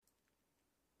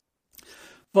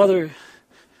Father,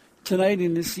 tonight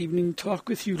and this evening, talk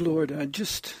with you, Lord. I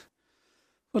just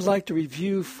would like to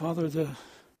review, Father, the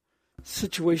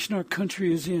situation our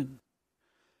country is in.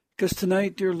 Because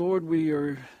tonight, dear Lord, we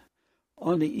are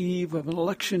on the eve of an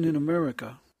election in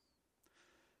America.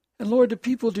 And Lord, the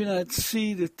people do not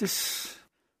see that this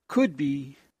could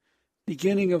be the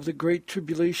beginning of the Great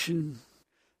Tribulation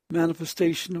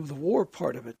manifestation of the war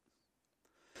part of it.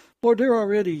 Lord, they're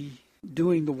already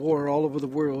doing the war all over the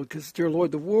world because, dear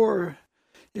Lord, the war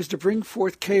is to bring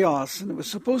forth chaos. And it was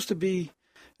supposed to be,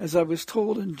 as I was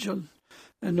told in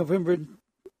November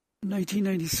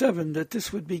 1997, that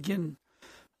this would begin.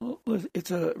 It's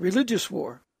a religious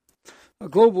war, a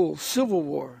global civil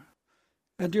war.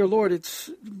 And, dear Lord,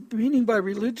 its meaning by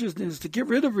religion is to get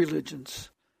rid of religions.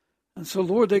 And so,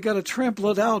 Lord, they got to trample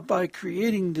it out by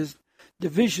creating these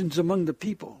divisions among the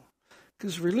people.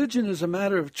 Because religion is a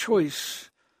matter of choice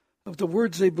of the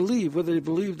words they believe, whether they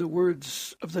believe the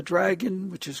words of the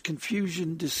dragon, which is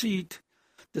confusion, deceit,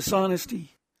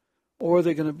 dishonesty, or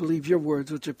they're going to believe your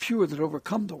words, which are pure, that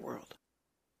overcome the world.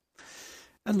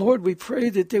 And Lord, we pray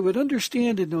that they would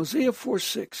understand in Hosea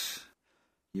 4:6,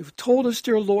 you've told us,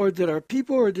 dear Lord, that our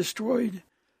people are destroyed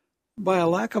by a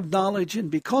lack of knowledge, and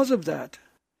because of that,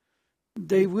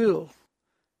 they will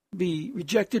be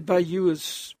rejected by you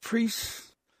as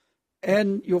priests,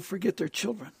 and you'll forget their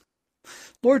children.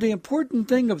 Lord, the important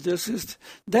thing of this is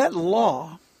that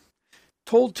law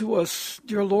told to us,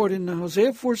 dear Lord, in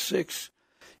Hosea 4:6,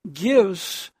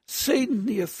 gives Satan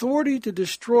the authority to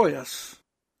destroy us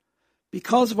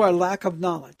because of our lack of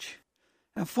knowledge.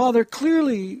 And Father,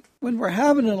 clearly, when we're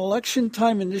having an election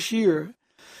time in this year,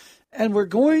 and we're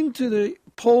going to the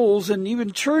polls, and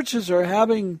even churches are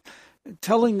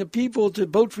telling the people to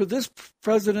vote for this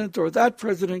president or that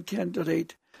president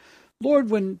candidate,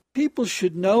 Lord, when people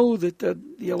should know that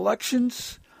the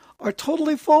elections are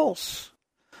totally false.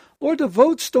 Lord, the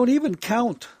votes don't even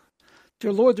count.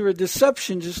 Dear Lord, they're a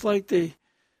deception, just like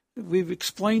we've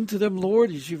explained to them,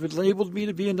 Lord, as you've labeled me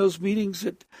to be in those meetings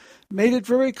that made it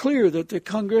very clear that the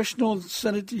congressional and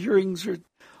Senate hearings are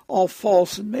all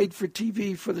false and made for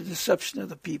TV for the deception of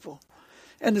the people.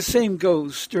 And the same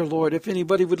goes, dear Lord, if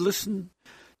anybody would listen,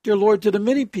 dear Lord, to the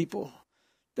many people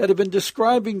that have been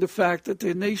describing the fact that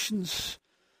the nations,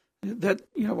 that,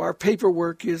 our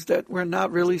paperwork is that we're not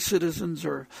really citizens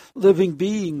or living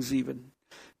beings even.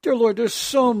 Dear Lord, there's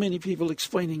so many people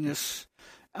explaining this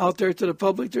out there to the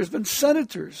public. There's been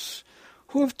senators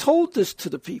who have told this to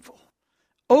the people,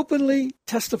 openly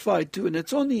testified to, and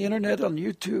it's on the internet, on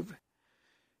YouTube.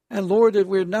 And Lord, that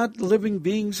we're not living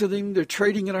beings of them. They're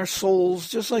trading in our souls,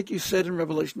 just like you said in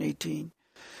Revelation 18.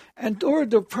 And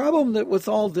Lord, the problem that with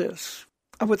all this,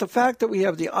 and with the fact that we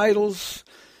have the idols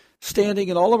standing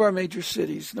in all of our major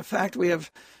cities, and the fact we have,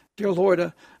 dear Lord,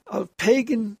 a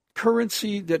pagan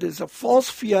currency that is a false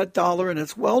fiat dollar, and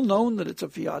it's well known that it's a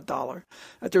fiat dollar,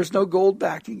 that there's no gold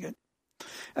backing it.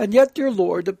 And yet, dear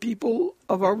Lord, the people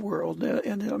of our world,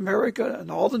 and in America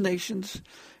and all the nations,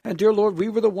 and dear Lord, we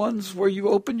were the ones where you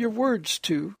opened your words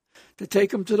to take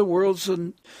them to the world.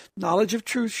 So knowledge of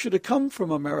truth should have come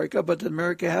from America, but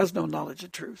America has no knowledge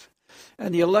of truth.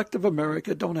 And the elect of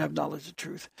America don't have knowledge of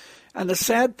truth. And the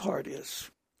sad part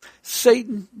is,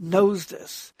 Satan knows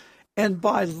this. And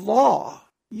by law,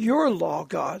 your law,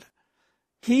 God,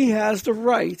 he has the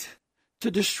right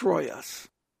to destroy us.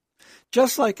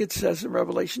 Just like it says in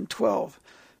Revelation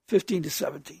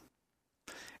 12:15-17.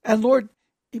 And Lord,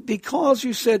 because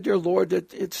you said, dear Lord,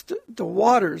 that it's the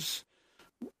waters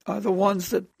are the ones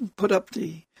that put up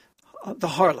the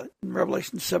harlot in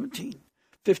Revelation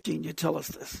 17:15, you tell us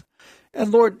this.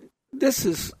 And Lord, this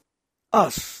is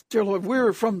us. Dear Lord,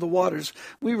 we're from the waters.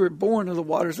 We were born of the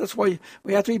waters. That's why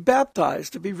we have to be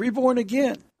baptized, to be reborn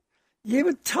again. You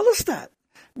even tell us that.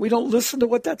 We don't listen to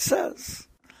what that says.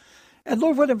 And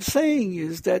Lord, what I'm saying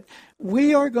is that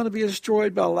we are going to be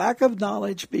destroyed by lack of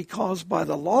knowledge because by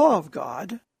the law of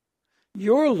God,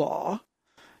 your law,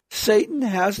 Satan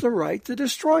has the right to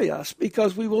destroy us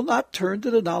because we will not turn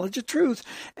to the knowledge of truth,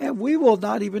 and we will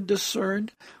not even discern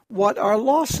what our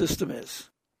law system is.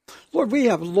 Lord, we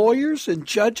have lawyers and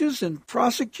judges and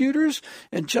prosecutors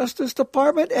and Justice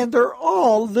Department, and they're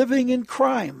all living in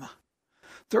crime.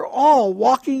 They're all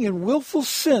walking in willful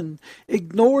sin,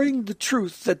 ignoring the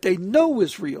truth that they know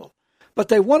is real. But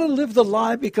they want to live the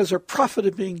lie because they're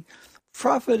profiting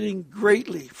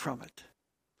greatly from it.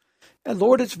 And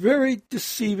Lord, it's very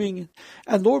deceiving.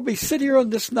 And Lord, we sit here on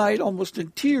this night almost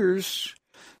in tears,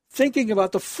 thinking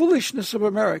about the foolishness of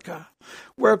America,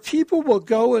 where people will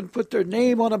go and put their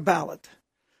name on a ballot.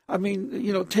 I mean,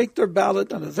 take their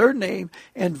ballot under their name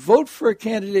and vote for a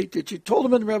candidate that you told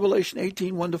them in Revelation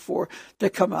 18:1-4 to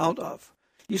come out of.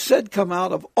 You said, come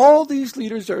out of all these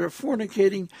leaders that are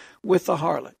fornicating with the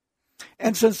harlot.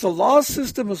 And since the law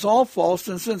system is all false,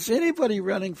 and since anybody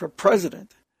running for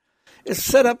president is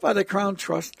set up by the Crown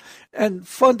Trust and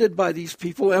funded by these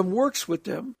people and works with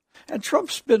them, and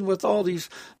Trump's been with all these,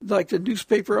 like the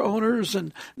newspaper owners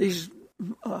and these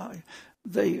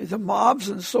the mobs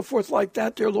and so forth like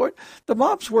that, dear Lord. The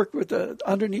mobs work with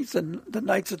underneath the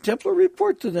Knights of Templar,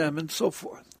 report to them and so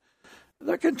forth.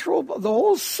 They're controlled by the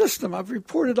whole system. I've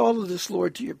reported all of this,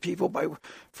 Lord, to your people by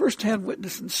first-hand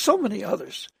witness, and so many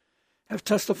others have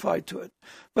testified to it.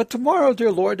 But tomorrow,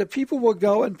 dear Lord, the people will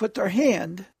go and put their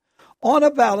hand on a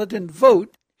ballot and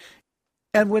vote,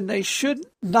 and when they should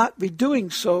not be doing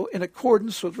so in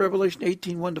accordance with Revelation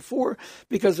 18:1-4,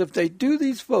 because if they do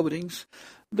these votings,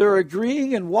 they're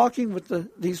agreeing and walking with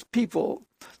these people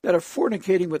that are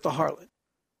fornicating with the harlot.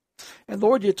 And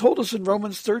Lord, you told us in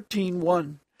Romans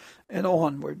 13:1 and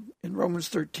onward, in Romans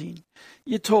 13,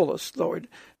 you told us, Lord,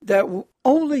 that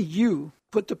only you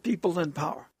put the people in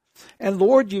power. And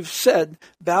Lord, you've said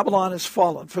Babylon has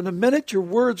fallen. From the minute your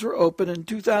words were open in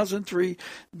 2003,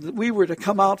 we were to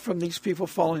come out from these people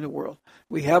following the world.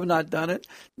 We have not done it.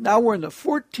 Now we're in the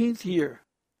 14th year.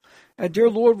 And dear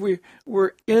Lord,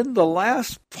 we're in the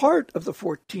last part of the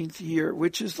 14th year,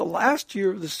 which is the last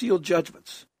year of the sealed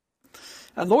judgments.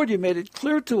 And Lord, you made it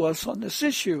clear to us on this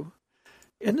issue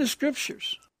in the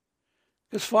scriptures.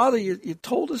 Because Father, you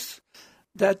told us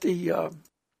that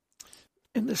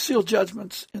in the sealed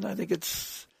judgments, and I think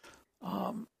it's,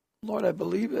 Lord, I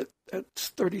believe it's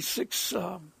 36,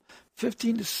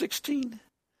 15-16,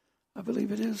 I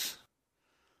believe it is.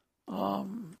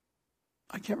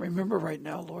 I can't remember right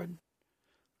now, Lord.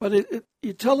 But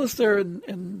you tell us there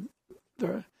in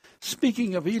the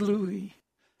speaking of Elu,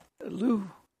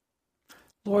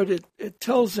 Lord, it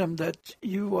tells them that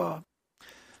you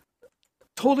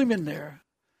told him in there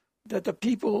that the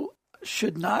people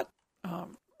should not,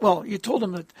 you told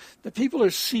them that the people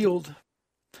are sealed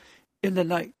in the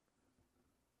night.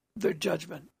 Their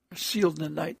judgment are sealed in the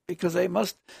night because they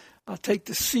must take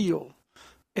the seal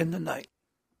in the night.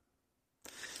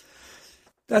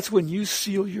 That's when you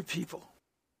seal your people.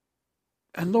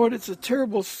 And Lord, it's a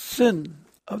terrible sin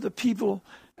of the people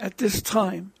at this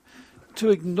time to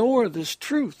ignore this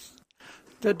truth.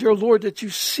 That, dear Lord, that you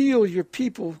seal your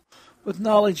people with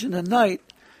knowledge in the night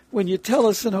when you tell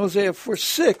us in Hosea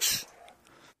 4:6,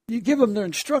 you give them their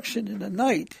instruction in the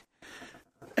night.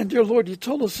 And, dear Lord, you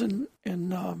told us in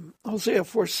Hosea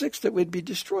 4:6 that we'd be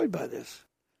destroyed by this.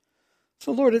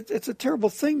 So, Lord, it's a terrible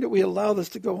thing that we allow this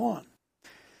to go on.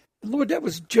 Lord, that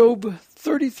was Job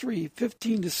 33,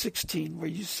 15-16, where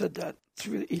you said that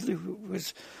through Elihu,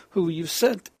 who you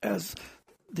sent as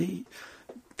the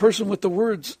person with the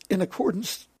words in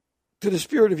accordance to the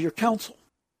spirit of your counsel.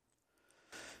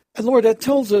 And Lord, that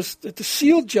tells us that the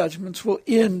sealed judgments will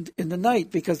end in the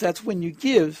night because that's when you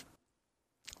give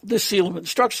the seal of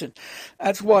instruction.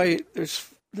 That's why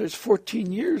there's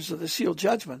 14 years of the sealed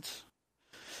judgments.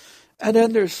 And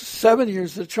then there's 7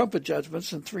 years of the trumpet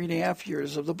judgments and 3.5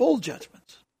 years of the bowl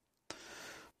judgments.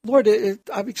 Lord,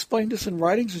 I've explained this in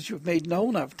writings as you've made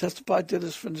known. I've testified to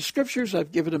this from the scriptures.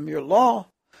 I've given them your law.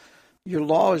 Your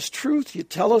law is truth. You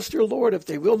tell us, dear Lord, if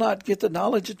they will not get the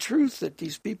knowledge of truth, that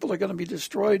these people are going to be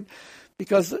destroyed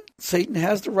because Satan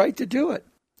has the right to do it.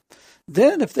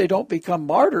 Then if they don't become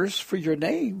martyrs for your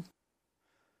name,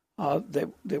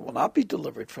 they will not be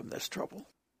delivered from this trouble.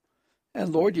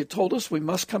 And Lord, you told us we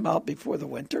must come out before the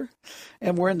winter.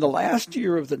 And we're in the last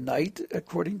year of the night,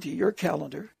 according to your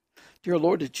calendar. Dear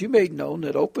Lord, that you made known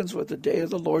that opens with the day of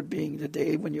the Lord being the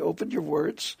day when you opened your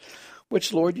words,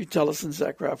 which, Lord, you tell us in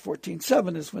Zechariah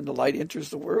 14:7 is when the light enters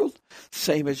the world,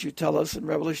 same as you tell us in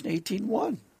Revelation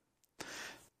 18:1.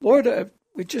 Lord,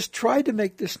 we just tried to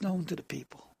make this known to the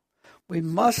people. We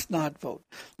must not vote.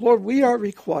 Lord, we are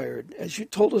required, as you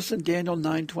told us in Daniel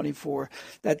 9:24,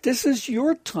 that this is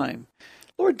your time.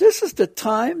 Lord, this is the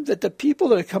time that the people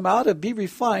that come out and be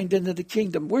refined into the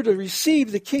kingdom. We're to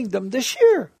receive the kingdom this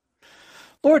year.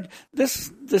 Lord, the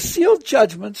sealed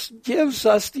judgments gives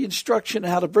us the instruction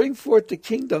how to bring forth the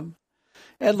kingdom.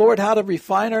 And Lord, how to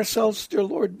refine ourselves, dear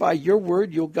Lord, by your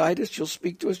word. You'll guide us, you'll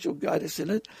speak to us, you'll guide us in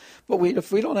it. But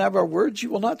if we don't have our words, you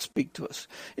will not speak to us.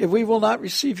 If we will not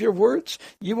receive your words,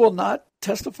 you will not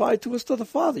testify to us to the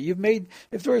Father.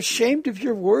 If they're ashamed of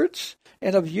your words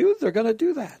and of you, they're going to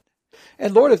do that.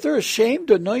 And Lord, if they're ashamed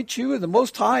to anoint you and the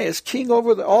Most High as king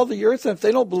over all the earth, and if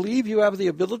they don't believe you have the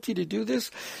ability to do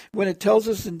this, when it tells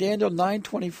us in Daniel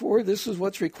 9:24, this is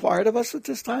what's required of us at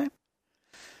this time.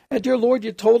 And dear Lord,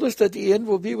 you told us that the end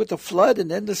will be with the flood and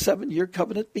then the 7-year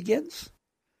covenant begins.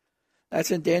 That's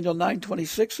in Daniel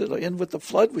 9:26. It'll end with the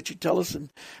flood, which you tell us in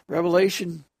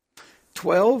Revelation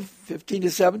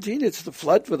 12:15-17. It's the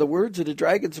flood with the words of the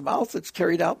dragon's mouth that's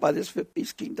carried out by this fifth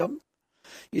beast kingdom.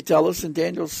 You tell us in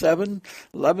Daniel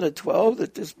 7:11-12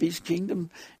 that this beast kingdom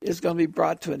is going to be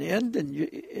brought to an end,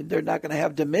 and they're not going to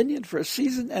have dominion for a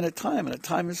season and a time. And a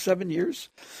time is 7 years.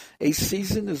 A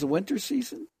season is a winter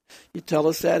season. You tell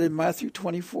us that in Matthew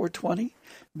 24:20,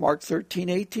 Mark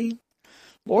 13:18.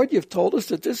 Lord, you've told us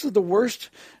that this is the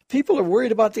worst. People are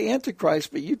worried about the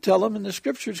Antichrist, but you tell them in the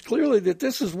Scriptures clearly that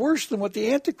this is worse than what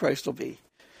the Antichrist will be.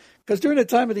 Because during the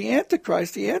time of the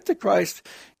Antichrist,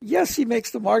 yes, he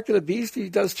makes the mark of the beast. He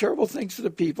does terrible things to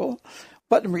the people.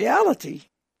 But in reality,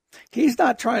 he's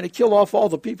not trying to kill off all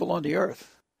the people on the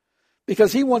earth.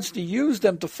 Because he wants to use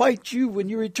them to fight you when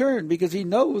you return. Because he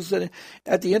knows that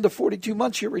at the end of 42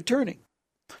 months, you're returning.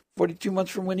 42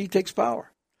 months from when he takes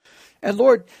power. And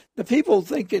Lord, the people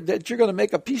think that you're going to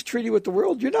make a peace treaty with the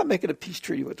world. You're not making a peace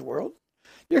treaty with the world.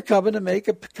 You're coming to make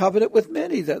a covenant with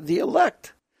many, the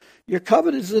elect. Your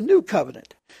covenant is a new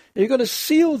covenant. You're going to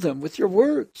seal them with your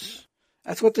words.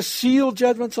 That's what the seal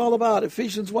judgment's all about.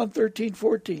 Ephesians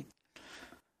 1:13-14.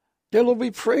 Dear Lord,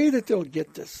 we pray that they'll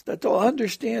get this, that they'll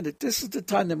understand that this is the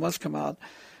time they must come out.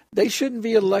 They shouldn't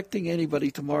be electing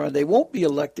anybody tomorrow. They won't be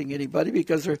electing anybody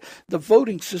because the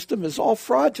voting system is all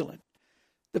fraudulent.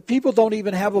 The people don't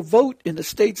even have a vote in the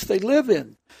states they live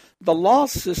in. The law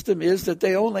system is that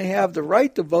they only have the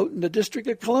right to vote in the District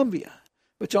of Columbia,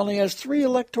 which only has 3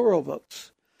 electoral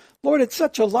votes. Lord, it's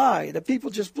such a lie that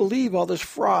people just believe all this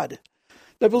fraud.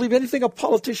 They believe anything a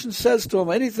politician says to them,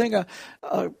 anything a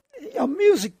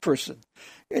music person.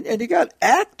 And you got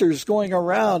actors going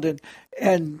around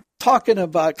and talking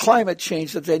about climate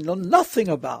change that they know nothing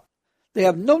about. They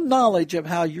have no knowledge of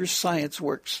how your science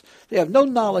works. They have no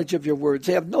knowledge of your words.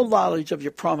 They have no knowledge of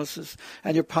your promises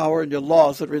and your power and your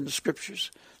laws that are in the Scriptures.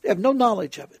 They have no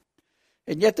knowledge of it.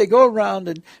 And yet they go around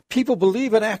and people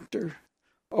believe an actor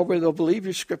or they'll believe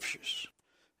your Scriptures.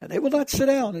 And they will not sit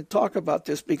down and talk about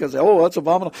this because, that's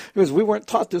abominable, because we weren't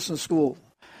taught this in school.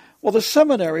 Well, the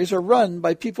seminaries are run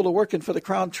by people who are working for the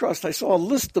Crown Trust. I saw a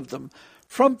list of them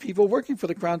from people working for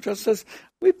the Crown Trust. Says,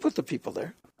 we put the people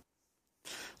there.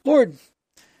 Lord,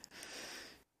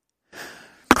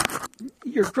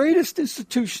 your greatest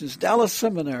institutions, Dallas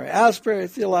Seminary, Asbury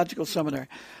Theological Seminary,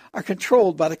 are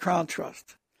controlled by the Crown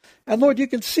Trust. And Lord, you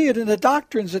can see it in the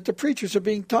doctrines that the preachers are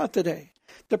being taught today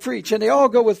to preach. And they all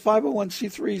go with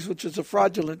 501c3s, which is a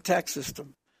fraudulent tax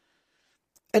system.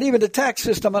 And even the tax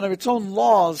system, under its own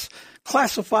laws,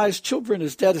 classifies children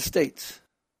as dead estates.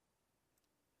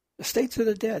 Estates of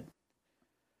the dead.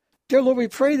 Dear Lord, we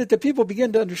pray that the people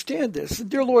begin to understand this. And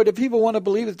dear Lord, the people want to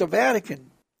believe that the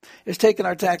Vatican is taking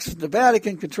our taxes. The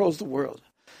Vatican controls the world.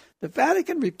 The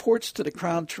Vatican reports to the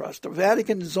Crown Trust. The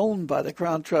Vatican is owned by the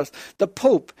Crown Trust. The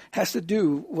Pope has to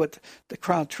do what the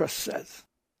Crown Trust says.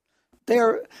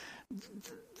 The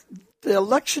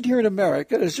election here in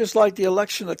America is just like the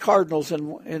election of the cardinals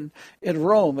in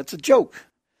Rome. It's a joke.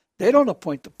 They don't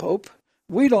appoint the Pope.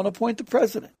 We don't appoint the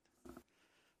president.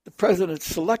 The president's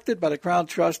selected by the Crown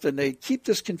Trust, and they keep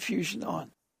this confusion on.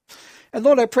 And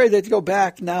Lord, I pray that you go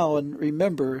back now and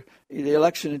remember the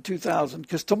election in 2000,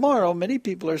 because tomorrow many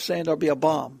people are saying there'll be a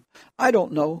bomb. I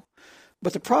don't know,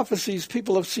 but the prophecies,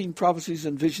 people have seen prophecies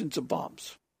and visions of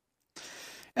bombs.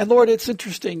 And Lord, it's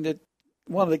interesting that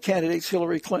one of the candidates,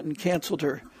 Hillary Clinton, canceled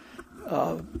her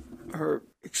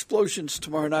explosions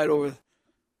tomorrow night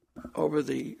over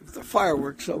the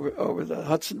fireworks over the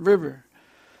Hudson River.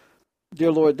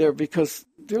 Dear Lord, because,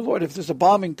 dear Lord, if there's a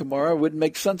bombing tomorrow, it wouldn't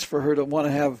make sense for her to want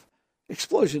to have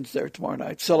explosions there tomorrow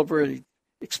night, celebrating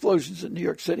explosions in New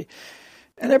York City.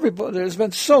 And everybody, there's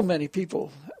been so many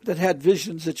people that had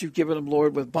visions that you've given them,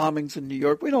 Lord, with bombings in New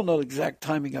York. We don't know the exact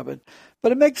timing of it,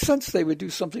 but it makes sense they would do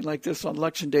something like this on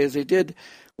Election Day, as they did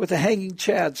with the hanging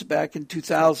chads back in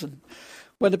 2000,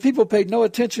 when the people paid no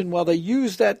attention while they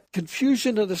used that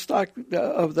confusion of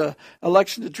the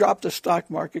election to drop the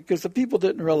stock market, because the people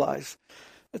didn't realize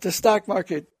that the stock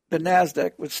market, the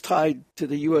NASDAQ, was tied to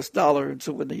the U.S. dollar. And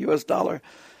so when the U.S. dollar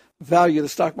value of the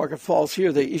stock market falls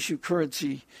here, they issue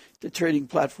currency to trading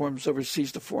platforms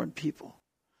overseas to foreign people.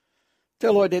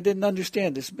 Dear Lord, they didn't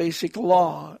understand this basic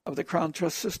law of the Crown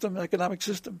Trust system, economic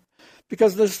system,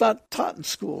 because it's not taught in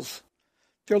schools.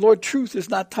 Dear Lord, truth is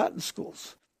not taught in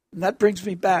schools. And that brings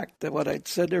me back to what I'd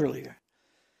said earlier.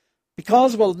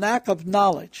 Because of a lack of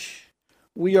knowledge,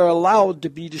 we are allowed to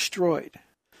be destroyed.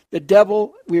 The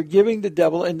devil, we're giving the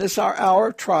devil in this our hour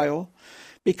of trial,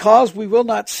 because we will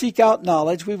not seek out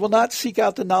knowledge, we will not seek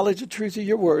out the knowledge and truth of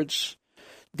your words,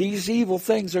 these evil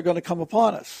things are going to come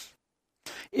upon us.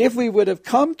 If we would have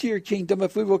come to your kingdom,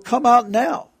 if we will come out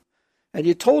now. And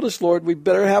you told us, Lord, we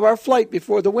better have our flight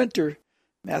before the winter.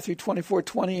 Matthew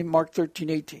 24:20 and Mark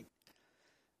 13:18.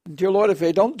 And dear Lord, if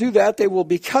they don't do that, they will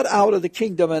be cut out of the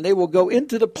kingdom and they will go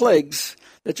into the plagues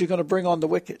that you're going to bring on the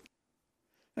wicked.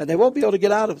 And they won't be able to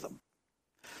get out of them.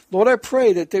 Lord, I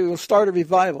pray that they will start a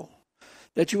revival,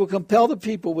 that you will compel the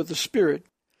people with the Spirit,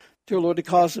 dear Lord, to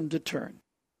cause them to turn.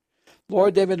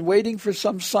 Lord, they've been waiting for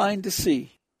some sign to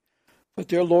see. But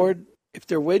dear Lord, if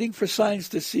they're waiting for signs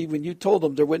to see, when you told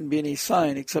them there wouldn't be any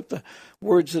sign except the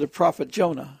words of the prophet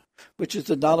Jonah, which is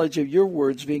the knowledge of your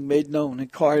words being made known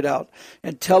and cried out,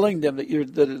 and telling them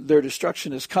that their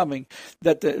destruction is coming,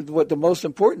 that what the most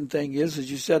important thing is, as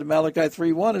you said in Malachi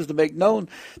 3:1, is to make known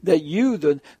that you,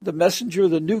 the messenger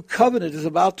of the new covenant, is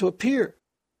about to appear.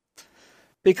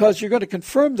 Because you're going to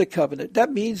confirm the covenant.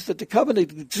 That means that the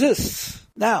covenant exists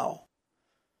now.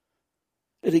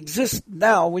 It exists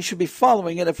now. We should be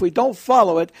following it. If we don't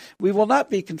follow it, we will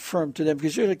not be confirmed to them,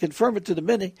 because you're going to confirm it to the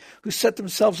many who set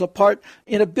themselves apart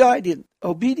in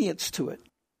obedience to it.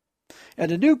 And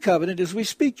the new covenant is we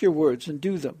speak your words and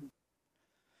do them.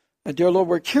 And dear Lord,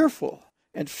 we're careful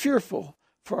and fearful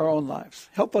for our own lives.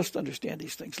 Help us to understand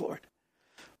these things, Lord.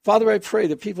 Father, I pray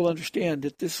that people understand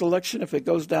that this election, if it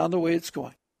goes down the way it's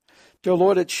going, dear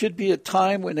Lord, it should be a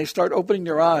time when they start opening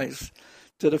their eyes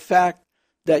to the fact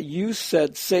that you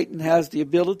said Satan has the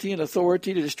ability and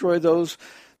authority to destroy those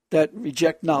that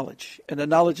reject knowledge. And the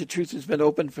knowledge of truth has been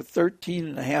open for 13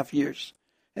 and a half years.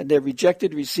 And they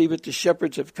rejected to receive it. The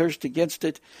shepherds have cursed against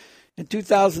it. In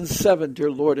 2007,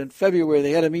 dear Lord, in February,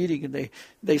 they had a meeting and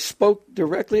they spoke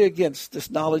directly against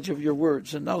this knowledge of your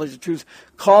words and knowledge of truth,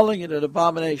 calling it an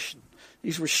abomination.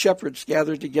 These were shepherds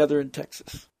gathered together in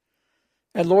Texas.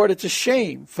 And Lord, it's a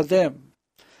shame for them,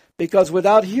 because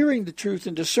without hearing the truth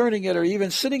and discerning it or even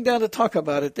sitting down to talk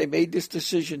about it, they made this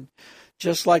decision,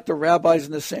 just like the rabbis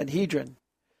in the Sanhedrin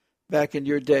back in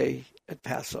your day at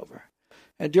Passover.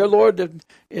 And dear Lord,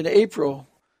 in April,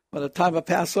 when the time of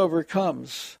Passover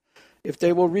comes, if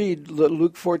they will read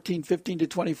Luke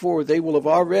 14:15-24, they will have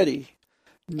already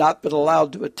not been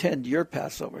allowed to attend your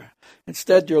Passover.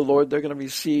 Instead, dear Lord, they're going to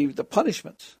receive the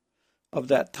punishments of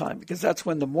that time, because that's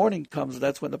when the morning comes.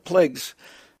 That's when the plagues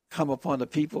come upon the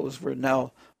people, as we're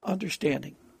now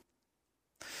understanding.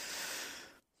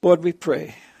 Lord, we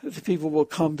pray that the people will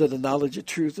come to the knowledge of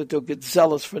truth, that they'll get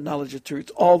zealous for knowledge of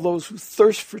truth. All those who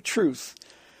thirst for truth,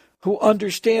 who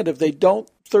understand if they don't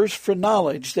thirst for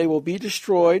knowledge, they will be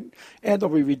destroyed and they'll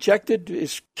be rejected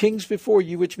as kings before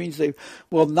you, which means they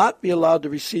will not be allowed to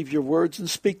receive your words and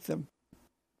speak them.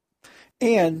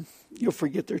 And you'll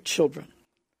forget their children.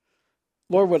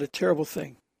 Lord, what a terrible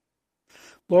thing.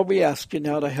 Lord, we ask you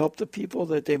now to help the people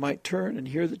that they might turn and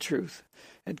hear the truth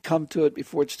and come to it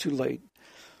before it's too late.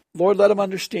 Lord, let them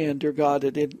understand, dear God,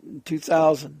 that in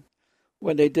 2000,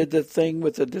 when they did the thing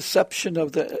with the deception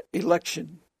of the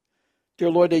election, dear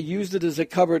Lord, they used it as a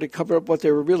cover to cover up what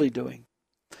they were really doing.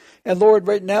 And Lord,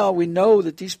 right now we know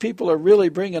that these people are really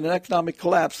bringing an economic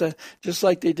collapse, just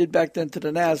like they did back then to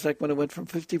the NASDAQ when it went from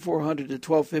 5,400 to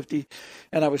 1,250.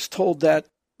 And I was told that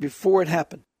before it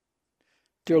happened.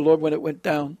 Dear Lord, when it went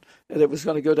down, and it was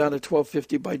going to go down to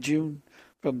 1,250 by June,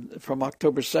 from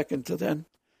October 2nd to then.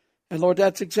 And Lord,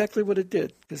 that's exactly what it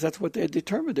did, because that's what they had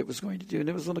determined it was going to do, and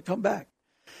it was going to come back.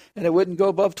 And it wouldn't go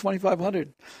above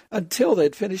 2,500 until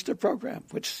they'd finished their program,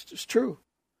 which is true.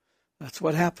 That's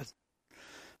what happened.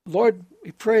 Lord,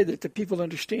 we pray that the people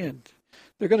understand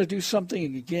they're going to do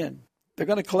something again. They're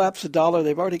going to collapse the dollar.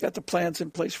 They've already got the plans in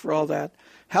place for all that.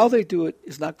 How they do it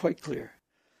is not quite clear.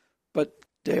 But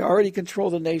they already control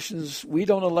the nations. We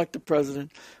don't elect a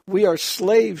president. We are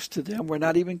slaves to them. We're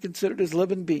not even considered as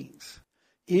living beings.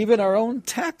 Even our own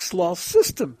tax law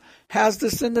system has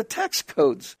this in the tax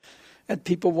codes, and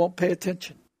people won't pay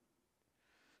attention.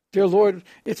 Dear Lord,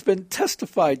 it's been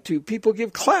testified to. People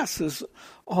give classes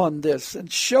on this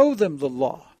and show them the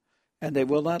law, and they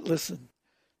will not listen.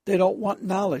 They don't want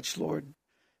knowledge, Lord.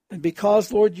 And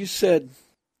because, Lord, you said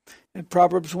in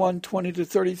Proverbs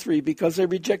 1:20-33, because they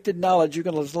rejected knowledge, you're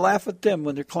going to laugh at them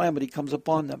when their calamity comes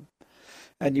upon them.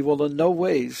 And you will in no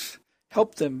ways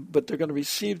help them, but they're going to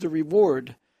receive the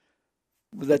reward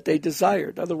that they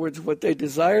desired. In other words, what they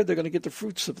desired, they're going to get the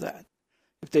fruits of that.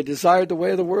 If they desired the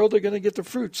way of the world, they're going to get the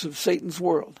fruits of Satan's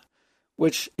world,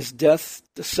 which is death,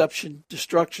 deception,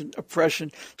 destruction,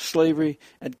 oppression, slavery,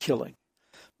 and killing.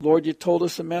 Lord, you told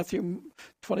us in Matthew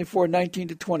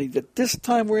 24:19-20 that this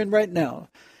time we're in right now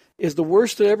is the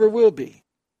worst it ever will be.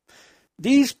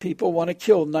 These people want to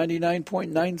kill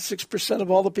 99.96%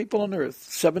 of all the people on earth,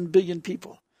 7 billion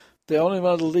people. They only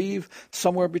want to leave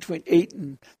somewhere between 8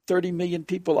 and 30 million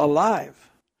people alive.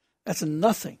 That's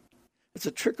nothing. It's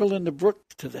a trickle in the brook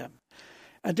to them.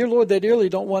 And dear Lord, they dearly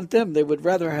don't want them. They would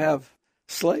rather have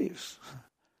slaves.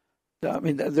 I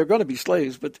mean, they're going to be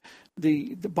slaves, but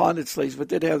the bonded slaves, but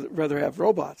they'd rather have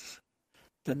robots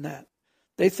than that.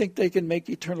 They think they can make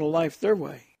eternal life their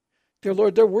way. Dear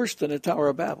Lord, they're worse than the Tower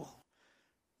of Babel.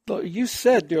 You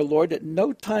said, dear Lord, at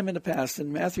no time in the past,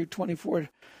 in Matthew 24,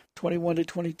 21 to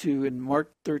 22, and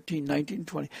Mark 13, 19,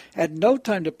 20, at no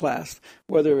time to pass,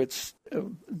 whether it's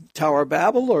Tower of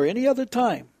Babel or any other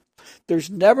time, there's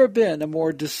never been a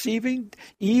more deceiving,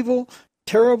 evil,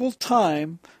 terrible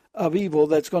time of evil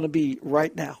that's going to be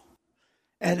right now.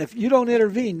 And if you don't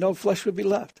intervene, no flesh will be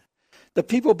left. The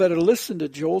people better listen to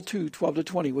Joel 2, 12 to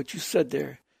 20, what you said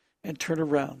there, and turn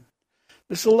around.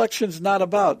 This election's not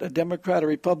about a Democrat or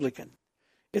Republican.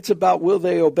 It's about, will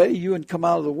they obey you and come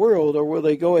out of the world, or will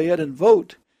they go ahead and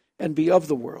vote and be of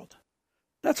the world?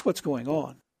 That's what's going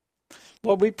on.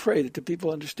 Lord, we pray that the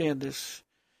people understand this,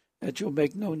 that you'll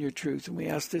make known your truth. And we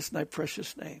ask this in thy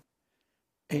precious name.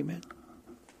 Amen.